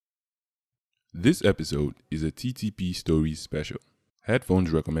This episode is a TTP Stories special.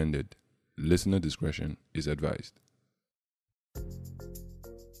 Headphones recommended. Listener discretion is advised.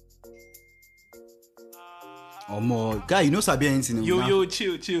 Guy, you know Sabi anything. Yo,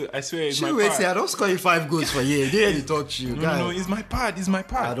 chill. I swear, it's Chill, my wait, part. say, I don't score you 5 goals for you. They ain't talk to you. No, it's my part.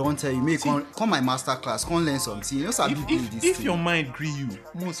 I don't tell you. Come my master class. Come learn something. You know Sabi do this If thing. your mind agree you,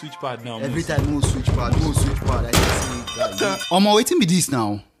 more switch part now. Every time, no switch pad. I just say, guy. Waiting be this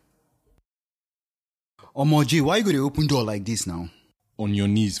now. Jay, why you go to open door like this now? On your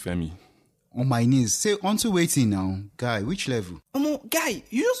knees, Femi. On my knees. Say, onto waiting now. Guy, which level? Guy,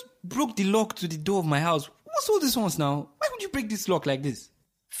 you just broke the lock to the door of my house. What's all this ones now? Why would you break this lock like this?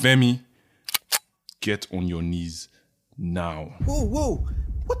 Femi, get on your knees now. Whoa.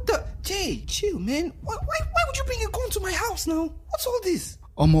 What the? Jay, chill, man. Why would you bring a gun to my house now? What's all this?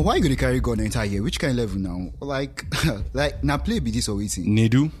 Why you gonna carry gun the entire year? Which kind of level now? Like now play be this or waiting?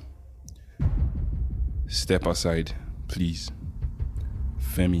 Nedu, step aside, please.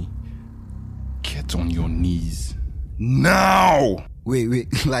 Femi, get on your knees now. Wait,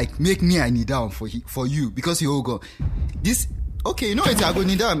 like make me I kneel down for you because you all go. This okay, you know it's I go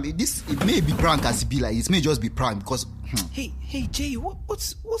kneel down. It may be prank as it be like it may just be prank because. Hey, Jay,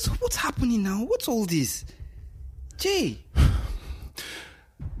 what's happening now? What's all this? Jay.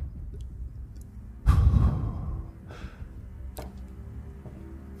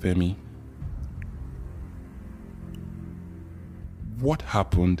 Femi, what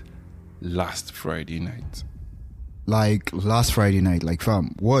happened last Friday night? Like last Friday night, like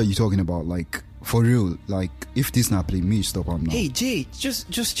fam, what are you talking about? Like for real? Like if this not play me, stop now. Hey Jay,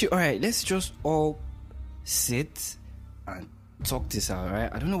 just chill. All right, let's just all sit and talk this out. All right,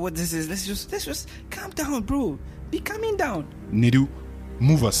 I don't know what this is. Let's just calm down, bro. Be calming down. Nedu,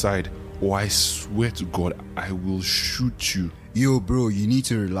 move aside, or I swear to God, I will shoot you. Yo, bro, you need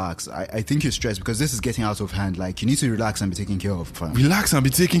to relax. I think you're stressed because this is getting out of hand. Like you need to relax and be taken care of, fam. Relax and be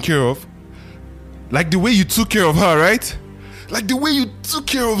taken care of. Like the way you took care of her, right? Like the way you took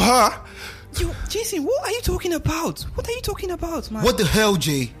care of her. Yo, Jason, what are you talking about? What are you talking about, man? What the hell,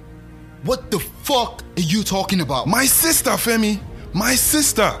 Jay? What the fuck are you talking about? My sister, Femi. My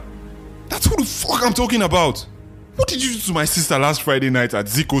sister. That's who the fuck I'm talking about. What did you do to my sister last Friday night at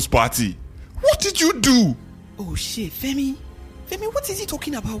Zico's party? What did you do? Oh shit, Femi, what is he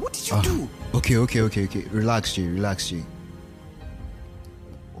talking about? What did you do? Okay. Relax, Jay.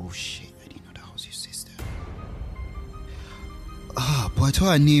 Oh shit, I didn't know that was your sister. But I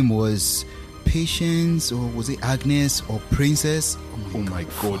thought her name was Patience, or was it Agnes or Princess? Oh my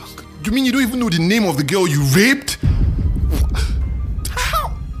God. You mean you don't even know the name of the girl you raped?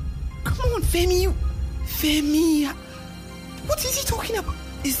 How? Come on, Femi. What is he talking about?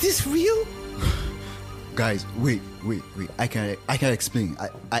 Is this real? Guys, wait. I can explain.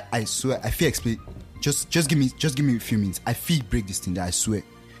 I swear. I feel explain. Just give me a few minutes. I feel break this thing. That I swear.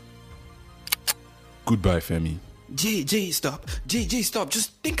 Goodbye, Femi. Jay, stop. Jay, stop.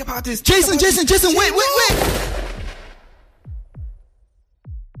 Just think about this. Jason, wait.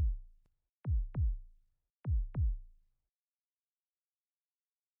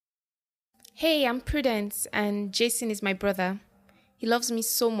 Hey, I'm Prudence, and Jason is my brother. He loves me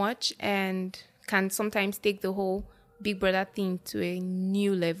so much and can sometimes take the whole big brother thing to a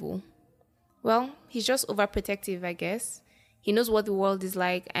new level. Well, he's just overprotective, I guess. He knows what the world is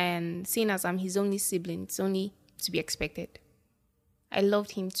like, and seeing as I'm his only sibling, it's only to be expected. I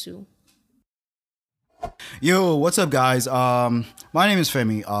loved him too. Yo, what's up, guys? My name is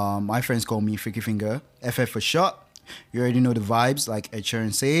Femi. My friends call me Freaky Finger, FF for short. You already know the vibes, like Ed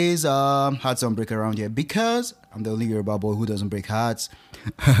Sheeran says. Hearts don't break around here because I'm the only Yoruba boy who doesn't break hearts.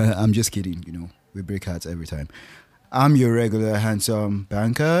 I'm just kidding, we break hearts every time. I'm your regular handsome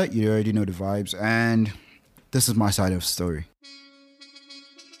banker. You already know the vibes, and this is my side of the story.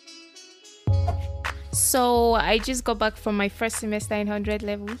 So I just got back from my first semester in 100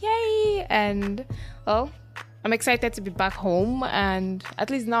 level. Yay! And, well, I'm excited to be back home. And at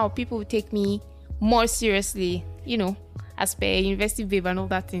least now people will take me more seriously, as per university babe and all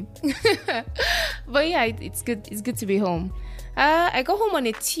that thing. But yeah, it's good. It's good to be home. I got home on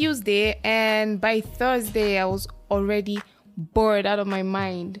a Tuesday, and by Thursday, I was already bored out of my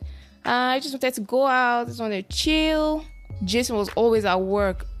mind. I just wanted to go out. I just wanted to chill. Jason was always at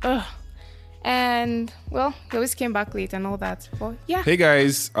work. And, well, he always came back late and all that. But yeah. Hey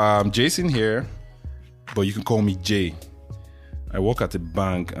guys, Jason here, but you can call me Jay. I work at a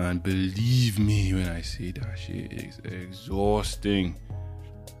bank, and believe me when I say that shit is exhausting.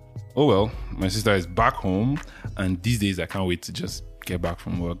 Oh well, my sister is back home, and these days I can't wait to just get back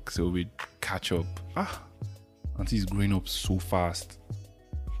from work so we catch up. Auntie is growing up so fast.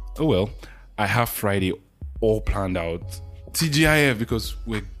 Oh well, I have Friday all planned out. TGIF, because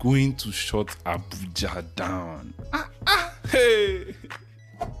we're going to shut Abuja down. Hey.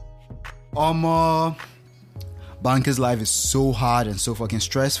 Banker's life is so hard and so fucking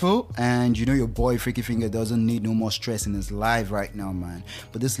stressful, and you know your boy Freaky Finger doesn't need no more stress in his life right now, man.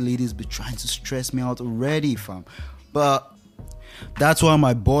 But this lady's been trying to stress me out already, fam. But that's why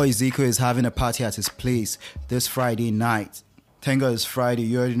my boy Zico is having a party at his place this Friday night. Thank God it's Friday.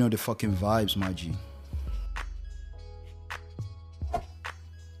 You already know the fucking vibes, my G.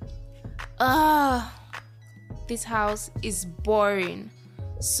 This house is boring.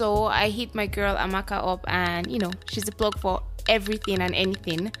 So I hit my girl Amaka up, and you know, she's the plug for everything and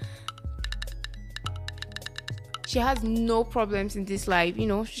anything. She has no problems in this life, you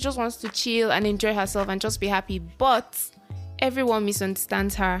know, she just wants to chill and enjoy herself and just be happy. But everyone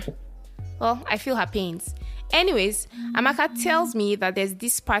misunderstands her. Well, I feel her pains. Anyways, Amaka tells me that there's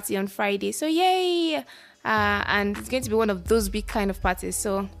this party on Friday, so yay! And it's going to be one of those big kind of parties,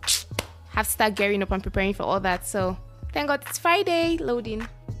 so have to start gearing up and preparing for all that. So thank God it's Friday. Loading.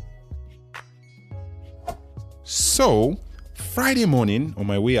 So, Friday morning, on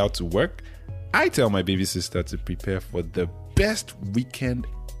my way out to work, I tell my baby sister to prepare for the best weekend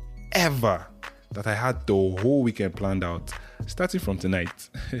ever that I had the whole weekend planned out, starting from tonight.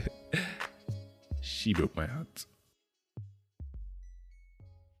 She broke my heart.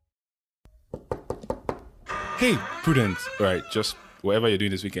 Hey, Prudence. All right, just whatever you're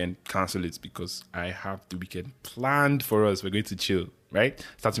doing this weekend, cancel it, because I have the weekend planned for us. We're going to chill, right?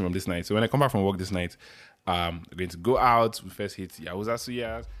 Starting from this night. So when I come back from work this night, we're going to go out. We first hit Yahuza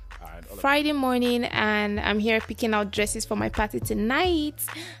Suya. Friday morning, and I'm here picking out dresses for my party tonight.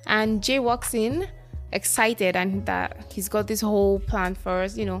 And Jay walks in, excited, and that he's got this whole plan for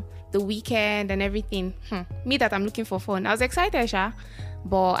us, you know, the weekend and everything. Me that I'm looking for fun. I was excited, Sha,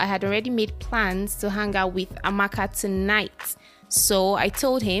 but I had already made plans to hang out with Amaka tonight. So I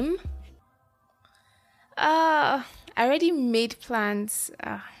told him, I already made plans.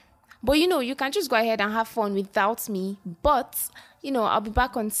 But you know, you can just go ahead and have fun without me. But, you know, I'll be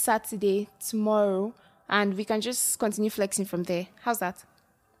back on Saturday, tomorrow, and we can just continue flexing from there. How's that?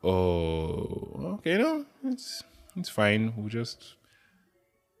 Oh, okay, no, it's fine. We'll just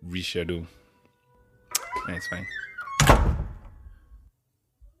reschedule. Yeah, it's fine.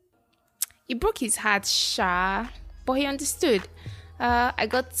 He broke his heart, Sha, but he understood. I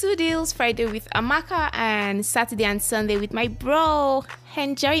got 2 deals, Friday with Amaka and Saturday and Sunday with my bro.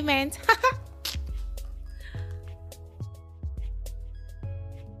 Enjoyment.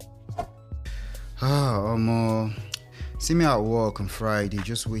 See me at work on Friday,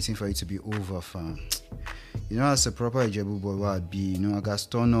 just waiting for it to be over, fam. You know, as a proper Ijebu boy, what I'd be, you know, I got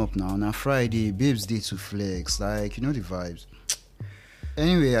turn up now. On a Friday, babes day to flex, like, you know the vibes.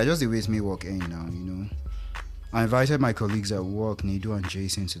 Anyway, I just wait me walk in now, you know. I invited my colleagues at work, Nidu and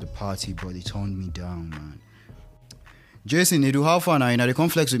Jason, to the party, but they turned me down, man. Jason, Nidu, how far now? You know, they come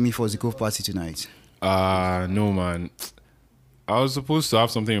flex with me for Zikov party tonight. No, man. I was supposed to have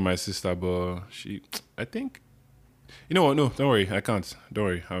something with my sister, but I think... You know what? No, don't worry. I can't. Don't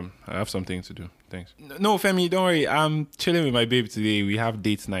worry. I have something to do. Thanks. No, Femi, don't worry. I'm chilling with my babe today. We have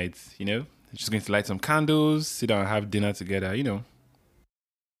date nights, you know? Just going to light some candles, sit down and have dinner together, you know.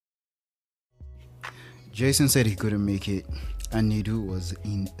 Jason said he couldn't make it, and Nidu was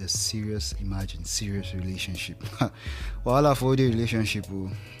in a serious relationship. Well, I for the relationship,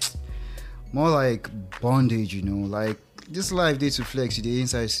 more like bondage, you know, like this life day to flex, you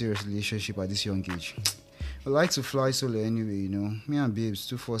inside a serious relationship at this young age. I like to fly solo anyway, you know. Me and babes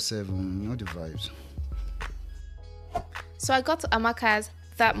 247, you know the vibes. So I got to Amaka's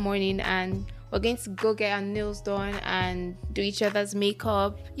that morning, and we're going to go get our nails done and do each other's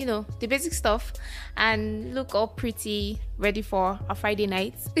makeup, you know, the basic stuff, and look all pretty, ready for our Friday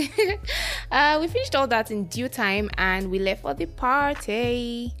night. We finished all that in due time, and we left for the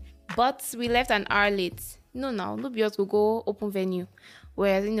party. But we left an hour late. No be us go open venue,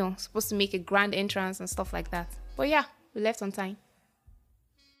 where, you know, supposed to make a grand entrance and stuff like that. But yeah, we left on time.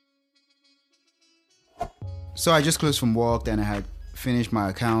 So I just closed from work, then I had finished my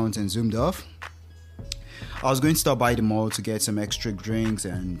account and zoomed off. I was going to stop by the mall to get some extra drinks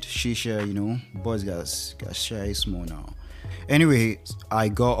and shisha, you know. Boys got shy small now. Anyway, I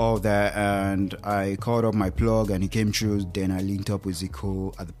got all that and I called up my plug and he came through. Then I linked up with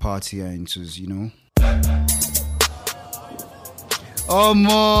Zico at the party and it was, you know.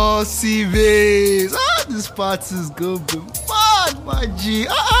 More CVs. This party's gonna be fun, my G.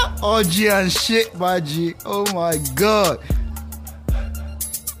 OG and shit, my G. Oh my God.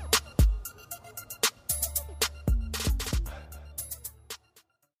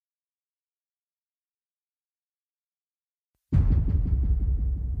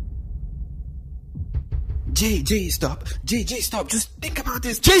 Jay, stop. Jay, stop. Just think about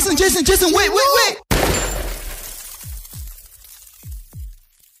this. Jason, wait. What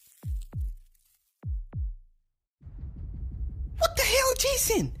the hell,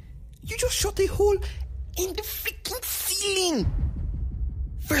 Jason? You just shot a hole in the freaking ceiling.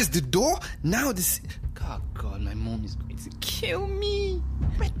 First the door, now this. God, my mom is going to kill me.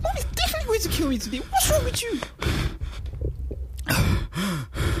 My mom is definitely going to kill me today. What's wrong with you?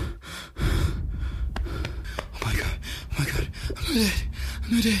 Oh my god. I'm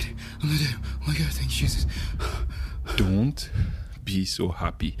not dead. Oh my god, thank you, Jesus. Don't be so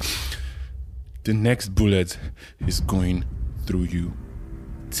happy. The next bullet is going through you.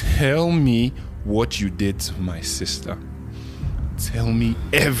 Tell me what you did to my sister. Tell me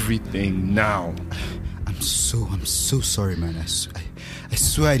everything now. I'm so sorry, man. I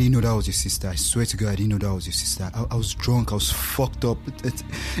swear I didn't know that was your sister. I swear to God, I didn't know that was your sister. I was drunk. I was fucked up.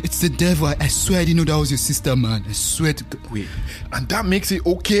 It's the devil. I swear I didn't know that was your sister, man. I swear to God. Wait, and that makes it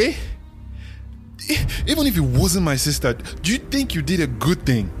okay? Even if it wasn't my sister, do you think you did a good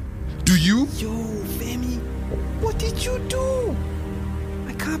thing? Do you? Yo, Femi, what did you do?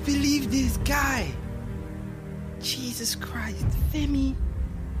 I can't believe this guy. Jesus Christ, Femi.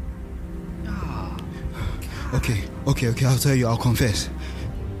 Okay, I'll tell you, I'll confess.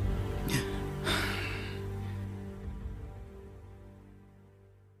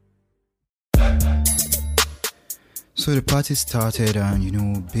 So the party started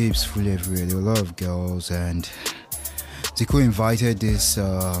and, babes full everywhere. There were a lot of girls and Zico invited this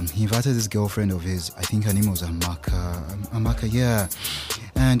girlfriend of his. I think her name was Amaka, yeah.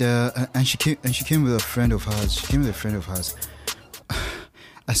 And she came with a friend of hers.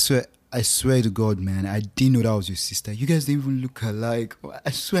 I swear to God, man, I didn't know that was your sister. You guys didn't even look alike.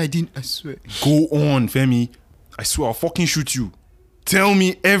 I swear. Go on, Femi. I swear I'll fucking shoot you. Tell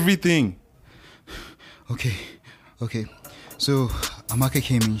me everything. Okay. So Amaka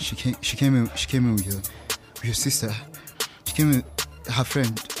came in. She came in with your sister. She came in her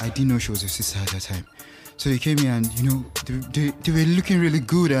friend. I didn't know she was your sister at that time. So they came in and they were looking really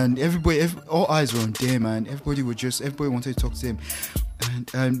good and all eyes were on them and everybody wanted to talk to them.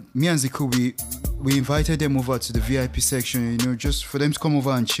 And me and Zico, we invited them over to the VIP section, just for them to come over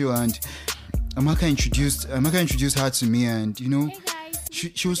and chill. And Amaka introduced her to me, and Hey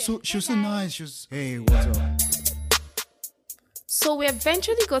guys, she was so nice. She was, hey, what's up? So we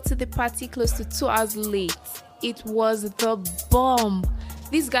eventually got to the party close to 2 hours late. It was the bomb.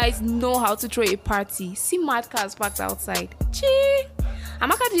 These guys know how to throw a party. See mad cars parked outside. Chee!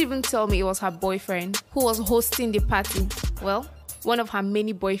 Amaka didn't even tell me it was her boyfriend who was hosting the party. Well, one of her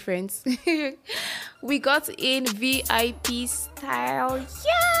many boyfriends. We got in VIP style.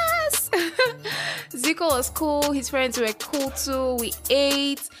 Yes! Zico was cool. His friends were cool too. We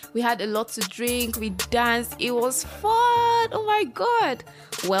ate. We had a lot to drink. We danced. It was fun. Oh my God.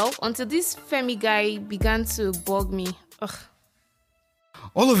 Well, until this Femi guy began to bug me. Ugh.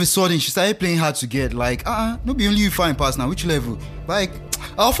 All of a sudden, she started playing hard to get. Like, no be only you find pass now. Which level? Like,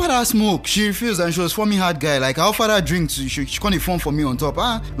 I offered her smoke. She refused and she was forming hard guy. Like, I offered her drink. She couldn't phone for me on top.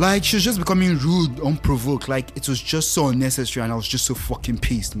 Like, she was just becoming rude, unprovoked. Like, it was just so unnecessary and I was just so fucking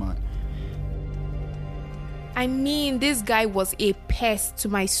pissed, man. I mean, this guy was a pest to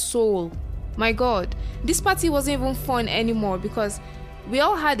my soul. My God, this party wasn't even fun anymore because we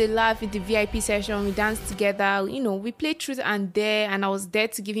all had a laugh in the VIP session. We danced together. We played truth and dare, and I was there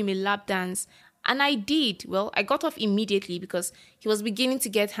to give him a lap dance. And I did. Well, I got off immediately because he was beginning to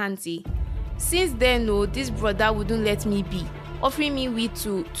get handsy. Since then, this brother wouldn't let me be, offering me weed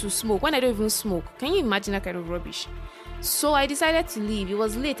to smoke when I don't even smoke. Can you imagine that kind of rubbish? So I decided to leave. It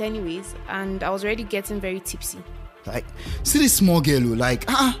was late anyways, and I was already getting very tipsy. Like, see this small girl,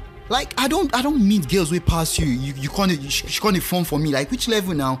 like, I don't meet girls way past you. You can't. She can't phone for me. Like, which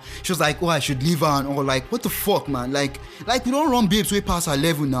level now? She was like, oh, I should leave her, and all. Like, what the fuck, man? Like we don't run babes way past her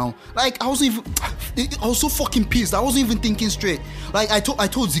level now. Like, I was so fucking pissed. I wasn't even thinking straight. Like, I told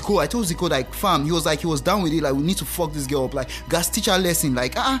Zico, like, fam. He was down with it. Like, we need to fuck this girl up. Like, guys, teach her lesson.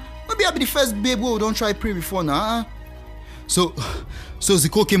 Like, maybe I'll be the first babe who don't try pray before now. So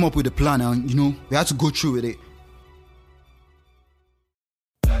Zico came up with a plan, and we had to go through with it.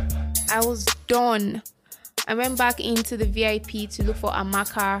 I was done. I went back into the VIP to look for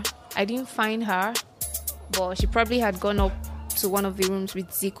Amaka. I didn't find her, but she probably had gone up to one of the rooms with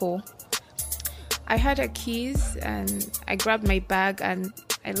Zico. I had her keys and I grabbed my bag and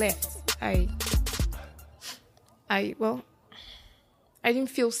I left. I didn't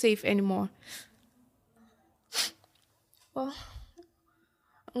feel safe anymore. Well,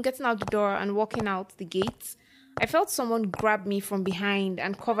 I'm getting out the door and walking out the gate. I felt someone grab me from behind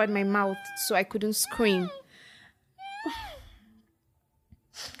and covered my mouth so I couldn't scream.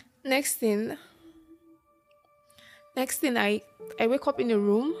 Next thing, I wake up in a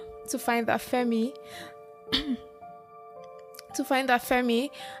room to find that Femi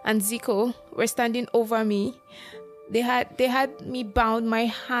and Zico were standing over me. They had me bound, my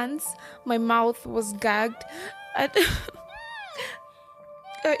hands, my mouth was gagged, and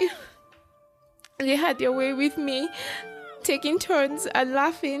they had their way with me, taking turns and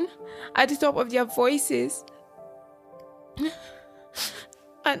laughing at the top of their voices.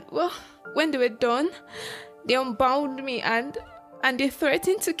 And well, when they were done, they unbound me and they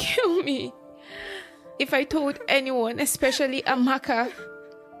threatened to kill me if I told anyone, especially Amaka.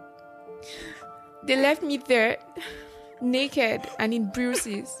 They left me there, naked and in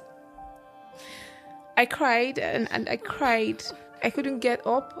bruises. I cried and I cried. I couldn't get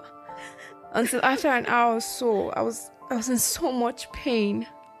up until after an hour or so. I was in so much pain.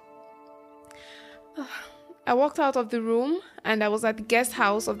 I walked out of the room and I was at the guest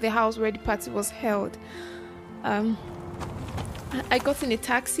house of the house where the party was held. I got in a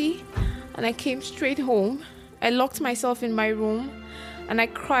taxi and I came straight home. I locked myself in my room and I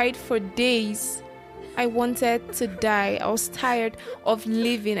cried for days. I wanted to die. I was tired of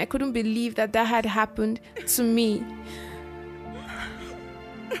living. I couldn't believe that had happened to me.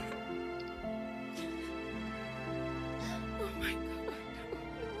 Oh my God.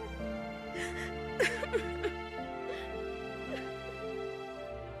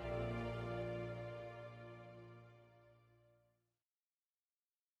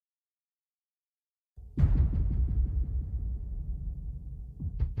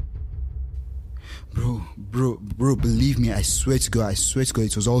 Bro, believe me, I swear to God,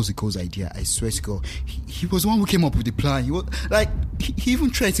 it was all Zico's idea. I swear to God. He was the one who came up with the plan. He was like, he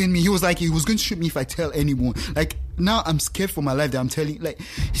even threatened me. He was like, he was going to shoot me if I tell anyone. Like, now I'm scared for my life that I'm telling. Like,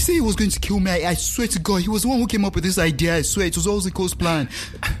 he said he was going to kill me. I swear to God, he was the one who came up with this idea. I swear, it was all Zico's plan.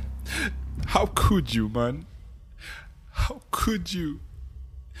 How could you, man? How could you?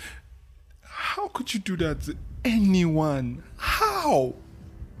 How could you do that to anyone? How?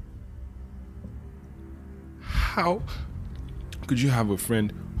 How could you have a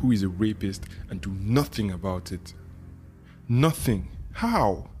friend who is a rapist and do nothing about it? Nothing.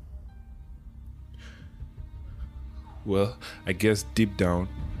 How? Well, I guess deep down,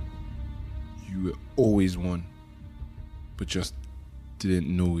 you were always one, but just didn't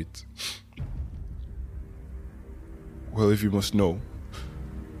know it. Well, if you must know,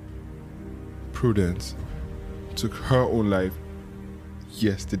 Prudence took her own life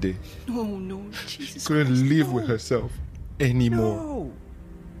yesterday. No, Jesus Couldn't Christ, live no. with herself anymore. No.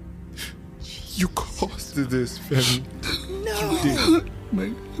 You caused this, Femi. No.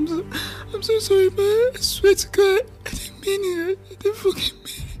 Man, I'm so sorry, man. I swear to God, I didn't mean it. I didn't fucking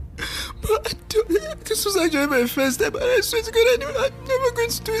mean it. But this was actually my first time, and I swear to God, I'm never going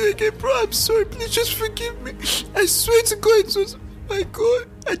to do it again, bro. I'm sorry. Please just forgive me. I swear to God, it was my God.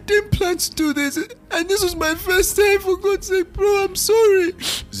 I didn't plan to do this, and this was my first time. For God's sake, bro, I'm sorry.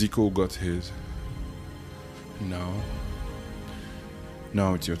 Zico got his.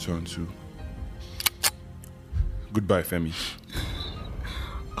 Now it's your turn too. Goodbye, Femi.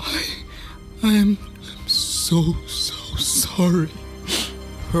 I'm so sorry.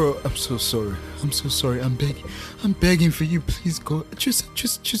 Bro, I'm so sorry. I'm begging for you, please, God. Just,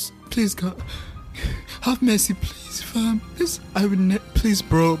 please, God. Have mercy, please, fam. Please,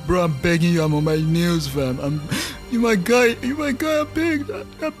 bro, I'm begging you. I'm on my knees, fam. You my guy. I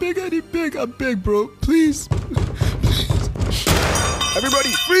beg, bro. Please.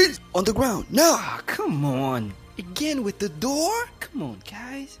 Everybody, freeze! On the ground, now! Come on. Again with the door? Come on,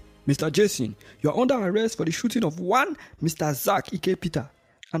 guys. Mr. Jason, you're under arrest for the shooting of one Mr. Zach Ike Peter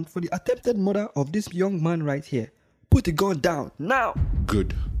and for the attempted murder of this young man right here. Put the gun down, now!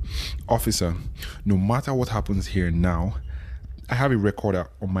 Good. Officer, no matter what happens here now, I have a recorder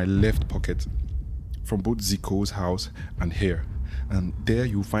on my left pocket from both Zico's house and here. And there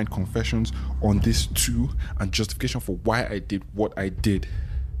you'll find confessions on this too and justification for why I did what I did.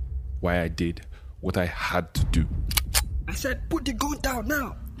 Why I did what I had to do. I said put the gun down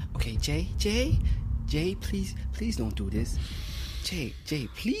now! Okay, Jay, please don't do this. Jay,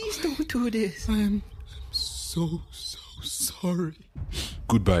 please don't do this. I'm so sorry.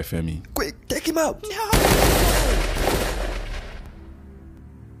 Goodbye, Femi. Quick, take him out! No!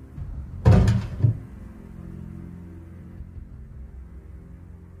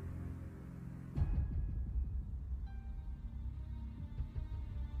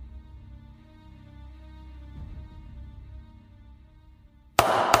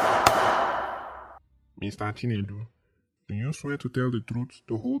 Mr. Chinedu, do you swear to tell the truth,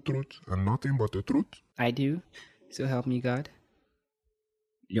 the whole truth, and nothing but the truth? I do. So help me God.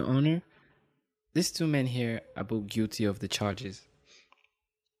 Your Honor, these two men here are both guilty of the charges.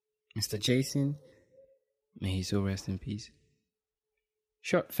 Mr. Jason, may he so rest in peace,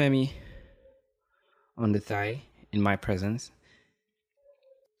 shot Femi on the thigh in my presence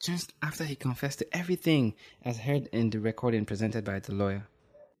just after he confessed to everything as heard in the recording presented by the lawyer.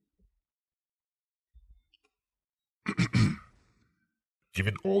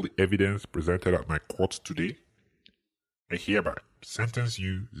 Given all the evidence presented at my court today, I hereby sentence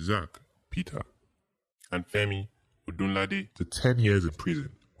you, Zach, Peter, and Femi Odunlade to 10 years in prison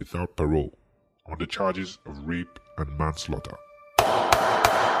without parole on the charges of rape and manslaughter.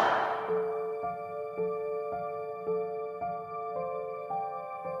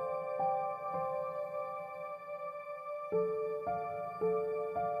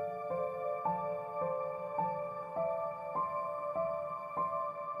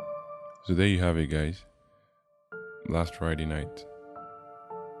 So there you have it, guys. Last Friday night.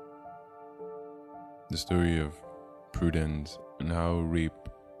 The story of Prudence and how rape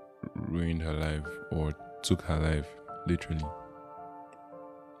ruined her life or took her life, literally.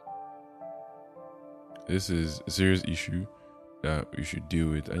 This is a serious issue that we should deal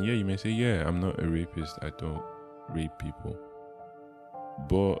with. And yeah, you may say, yeah, I'm not a rapist. I don't rape people.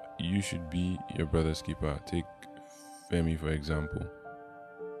 But you should be your brother's keeper. Take Femi, for example,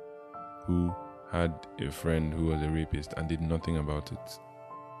 who had a friend who was a rapist and did nothing about it.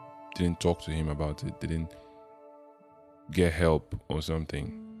 Didn't talk to him about it. Didn't get help or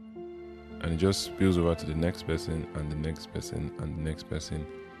something. And it just spills over to the next person and the next person and the next person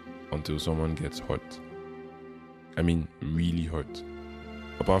until someone gets hurt. I mean, really hurt.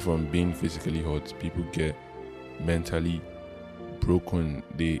 Apart from being physically hurt, people get mentally broken.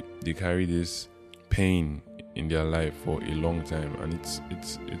 They carry this pain in their life for a long time, and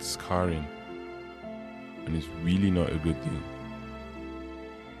it's scarring, and it's really not a good thing.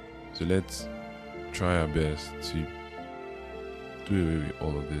 So let's try our best to do away with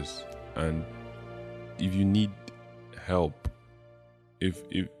all of this. And if you need help, if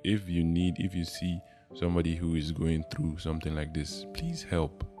you see somebody who is going through something like this, please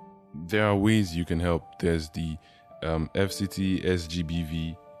help. There are ways you can help. There's the FCT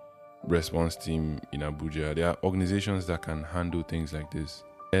SGBV response team in Abuja. There are organizations that can handle things like this.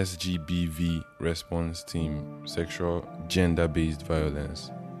 SGBV response team, sexual gender-based violence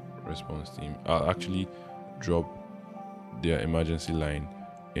response team. I'll actually drop their emergency line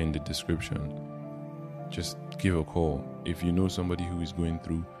in the description. Just give a call if you know somebody who is going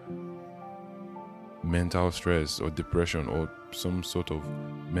through mental stress or depression or some sort of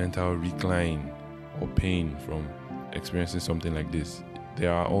mental decline or pain from experiencing something like this.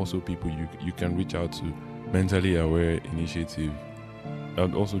 There are also people you can reach out to. Mentally Aware Initiative.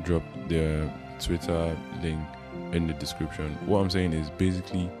 I'll also drop their Twitter link in the description. What I'm saying is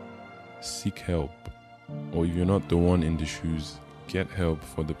basically seek help, or if you're not the one in the shoes, get help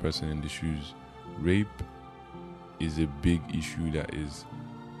for the person in the shoes. Rape is a big issue that is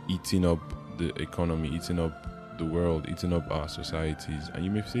eating up the economy, eating up the world, eating up our societies. And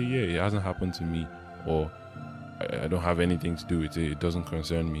you may say, yeah, it hasn't happened to me, or I don't have anything to do with it. It doesn't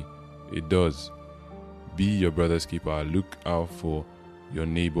concern me. It does. Be your brother's keeper. Look out for your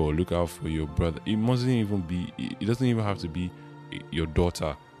neighbor. Look out for your brother. It doesn't even have to be your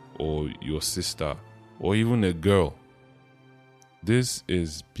daughter or your sister or even a girl. This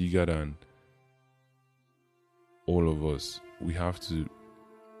is bigger than all of us. We have to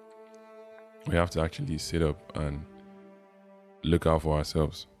actually sit up and look out for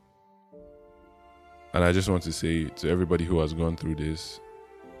ourselves. And I just want to say to everybody who has gone through this,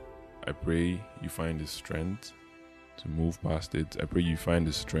 I pray you find the strength to move past it. I pray you find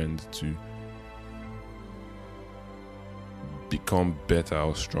the strength to become better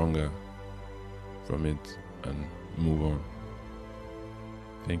or stronger from it and move on.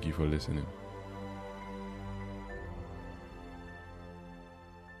 Thank you for listening.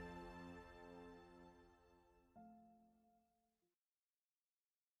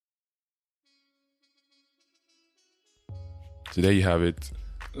 So there you have it.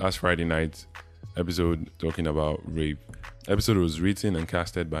 Last Friday night episode talking about rape. Episode was written and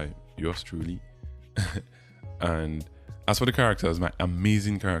casted by yours truly. And as for the characters, my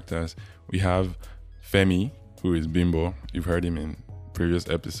amazing characters, we have Femi, who is Bimbo. You've heard him in previous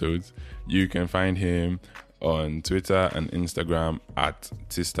episodes. You can find him on Twitter and Instagram at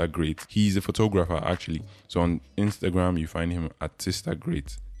TistaGreat. He's a photographer actually. So on Instagram you find him at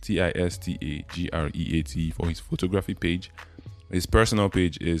TistaGreat, TISTAGREAT for his photography page. His personal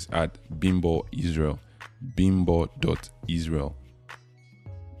page is at Bimbo Israel, bimbo.israel.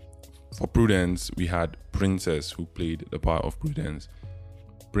 For Prudence, we had Princess, who played the part of Prudence.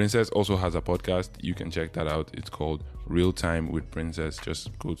 Princess also has a podcast. You can check that out. It's called Real Time with Princess.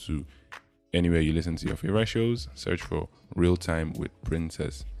 Just go to anywhere you listen to your favorite shows, search for Real Time with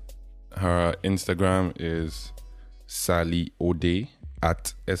Princess. Her Instagram is Sally Ode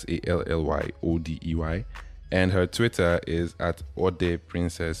at SALLYODEY. And her Twitter is at Ode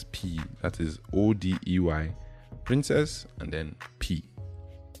Princess P. That is ODEY Princess and then P.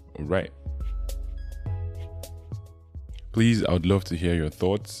 All right. Please, I would love to hear your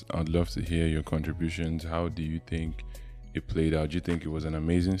thoughts. I'd love to hear your contributions. How do you think it played out? Do you think it was an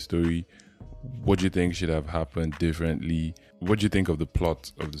amazing story? What do you think should have happened differently? What do you think of the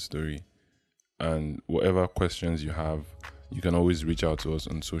plot of the story? And whatever questions you have, you can always reach out to us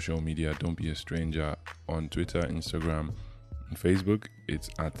on social media. Don't be a stranger. On Twitter, Instagram, and Facebook, it's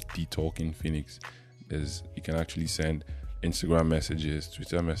at The Talking Phoenix. You can actually send Instagram messages,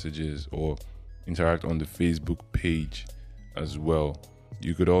 Twitter messages, or interact on the Facebook page as well.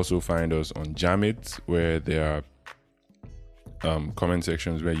 You could also find us on Jamit, where there are comment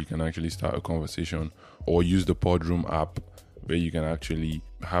sections where you can actually start a conversation, or use the Podroom app where you can actually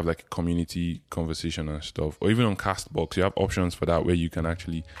have like a community conversation and stuff, or even on Castbox you have options for that where you can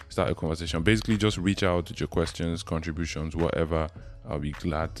actually start a conversation. Basically, just reach out with your questions, contributions, whatever. I'll be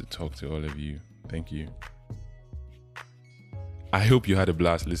glad to talk to all of you. Thank you. I hope you had a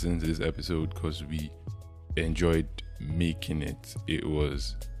blast listening to this episode, because we enjoyed making it. It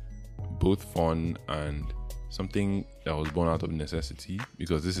was both fun and something that was born out of necessity,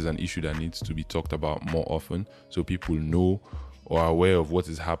 because this is an issue that needs to be talked about more often, so people know or are aware of what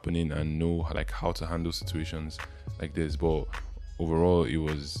is happening and know like how to handle situations like this. But overall, it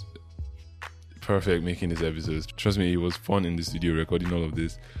was perfect making this episode. Trust me, it was fun in the studio recording all of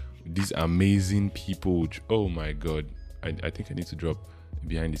this with these amazing people. Oh my god, I think I need to drop a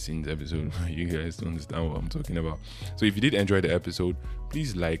behind the scenes episode. You guys don't understand what I'm talking about. So if you did enjoy the episode,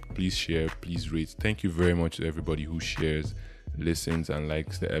 please like, please share, please rate. Thank you very much to everybody who shares, listens, and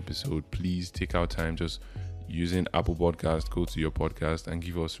likes the episode. Please take out time, just using Apple Podcast, go to your podcast and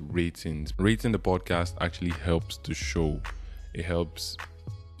give us ratings. Rating the podcast actually helps the show. It helps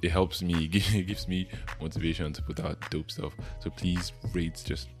me. It gives me motivation to put out dope stuff. So please rate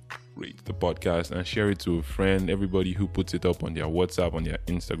the podcast and share it to a friend. Everybody who puts it up on their WhatsApp, on their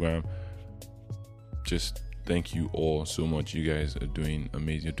Instagram. Just thank you all so much. You guys are doing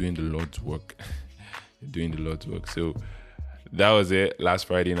amazing. You're doing the Lord's work. You're doing the Lord's work. So that was it. Last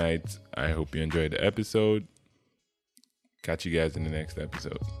Friday night. I hope you enjoyed the episode. Catch you guys in the next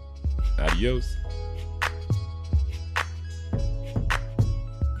episode. Adios.